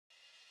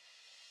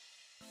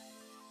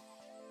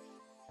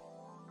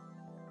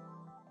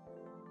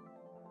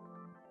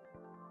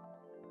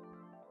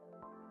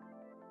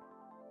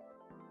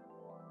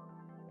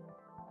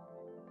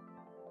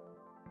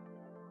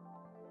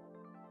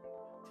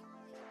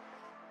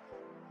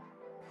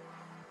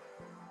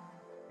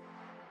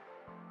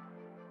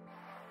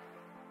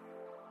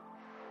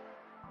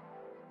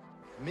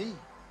Me?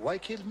 Why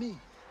kill me?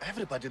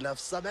 Everybody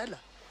loves Sabella.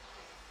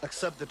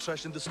 Except the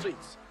trash in the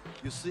streets.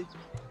 You see,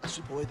 I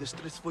sweep away the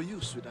streets for you,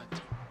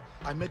 sweetheart.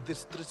 I make the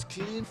streets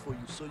clean for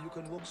you so you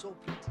can walk so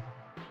pretty.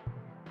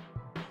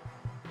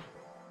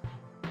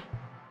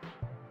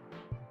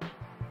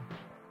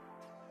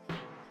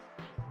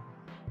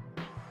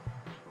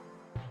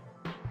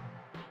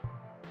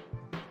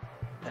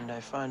 And I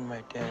found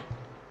my dad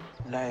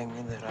lying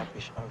in the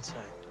rubbish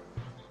outside.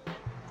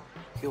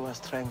 He was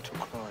trying to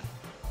crawl,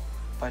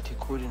 but he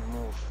couldn't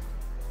move.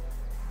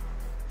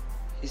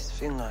 His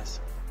fingers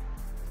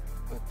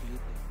were bleeding.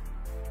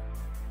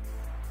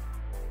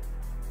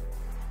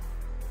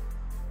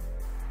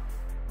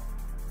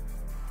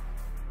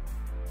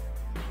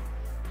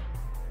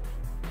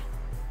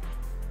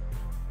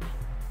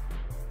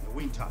 The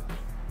winter.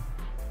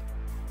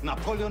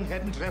 Napoleon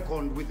hadn't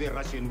reckoned with the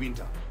Russian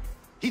winter.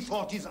 He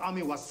thought his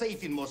army was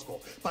safe in Moscow,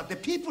 but the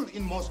people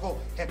in Moscow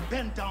had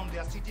burnt down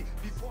their city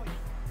before him.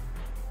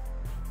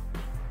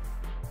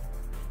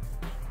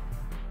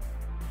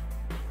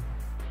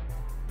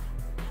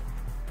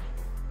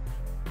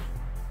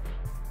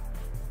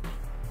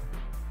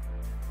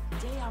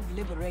 Day of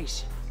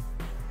liberation.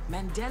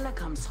 Mandela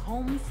comes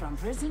home from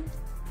prison.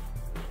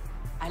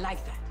 I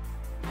like that.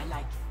 I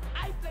like it.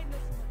 I blame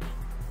this man.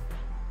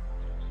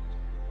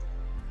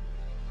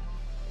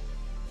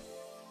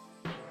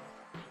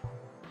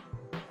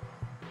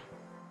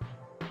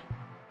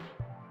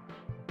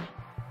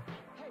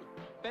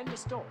 Burn the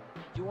store.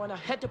 You wanna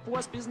head the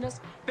poor's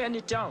business? Burn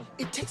it down.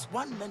 It takes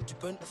one man to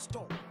burn a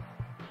store.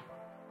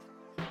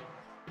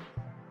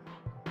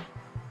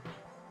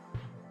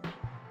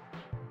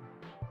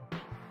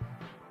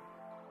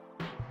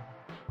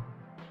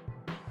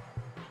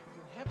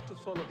 You have to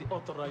follow the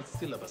authorized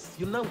syllabus.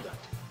 You know that.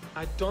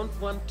 I don't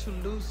want to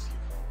lose you.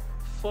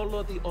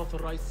 Follow the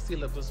authorized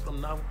syllabus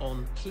from now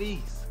on,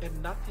 please,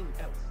 and nothing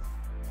else.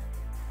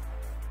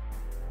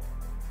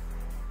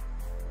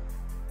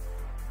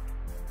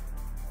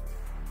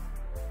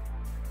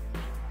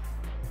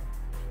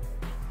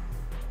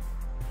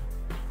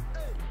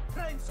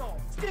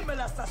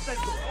 Stimulus assessment.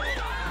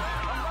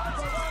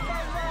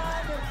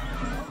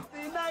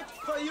 The night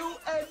for you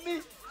and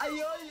me.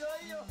 Ayo, yo,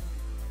 yo.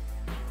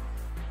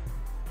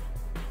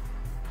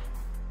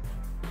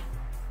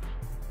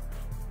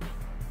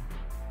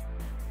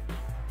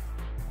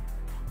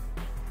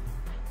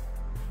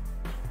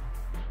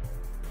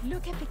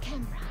 Look at the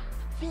camera.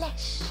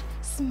 Flash.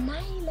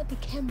 Smile at the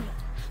camera.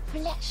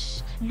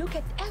 Flash. Look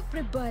at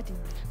everybody.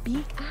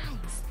 Big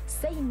eyes.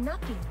 Say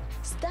nothing.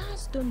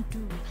 Stars don't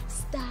do.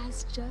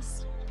 Stars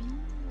just be.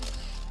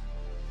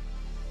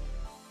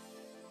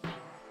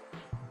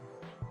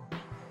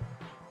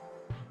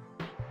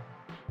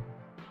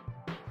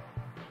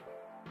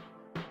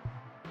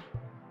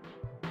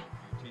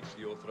 You teach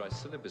the authorized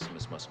syllabus,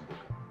 Miss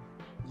Massenbucher?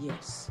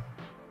 Yes.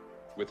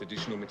 With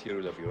additional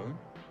material of your own?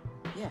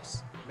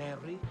 Yes.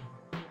 Mary?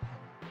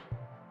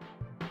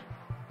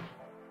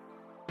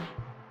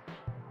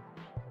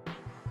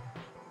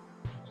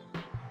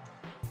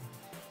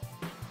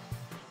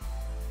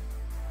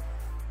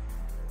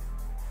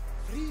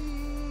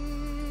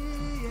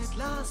 Free at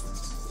last.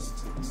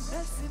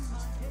 That's in my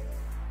head.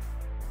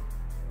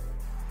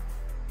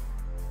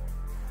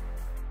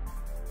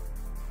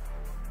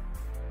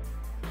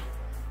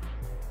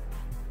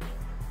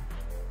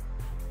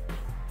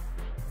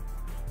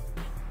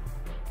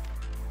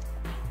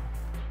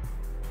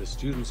 The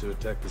students who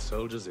attacked the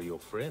soldiers are your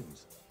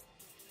friends.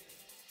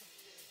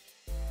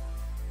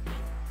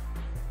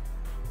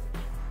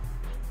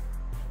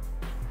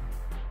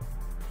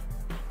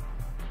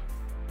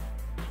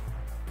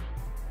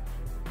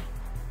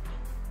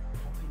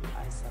 Open your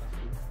eyes,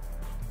 Sarafina.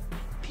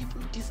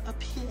 People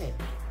disappear.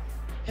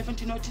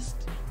 Haven't you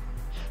noticed?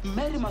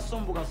 Mary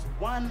Masombo was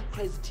one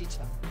crazy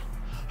teacher.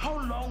 How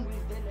long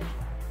will they let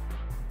her?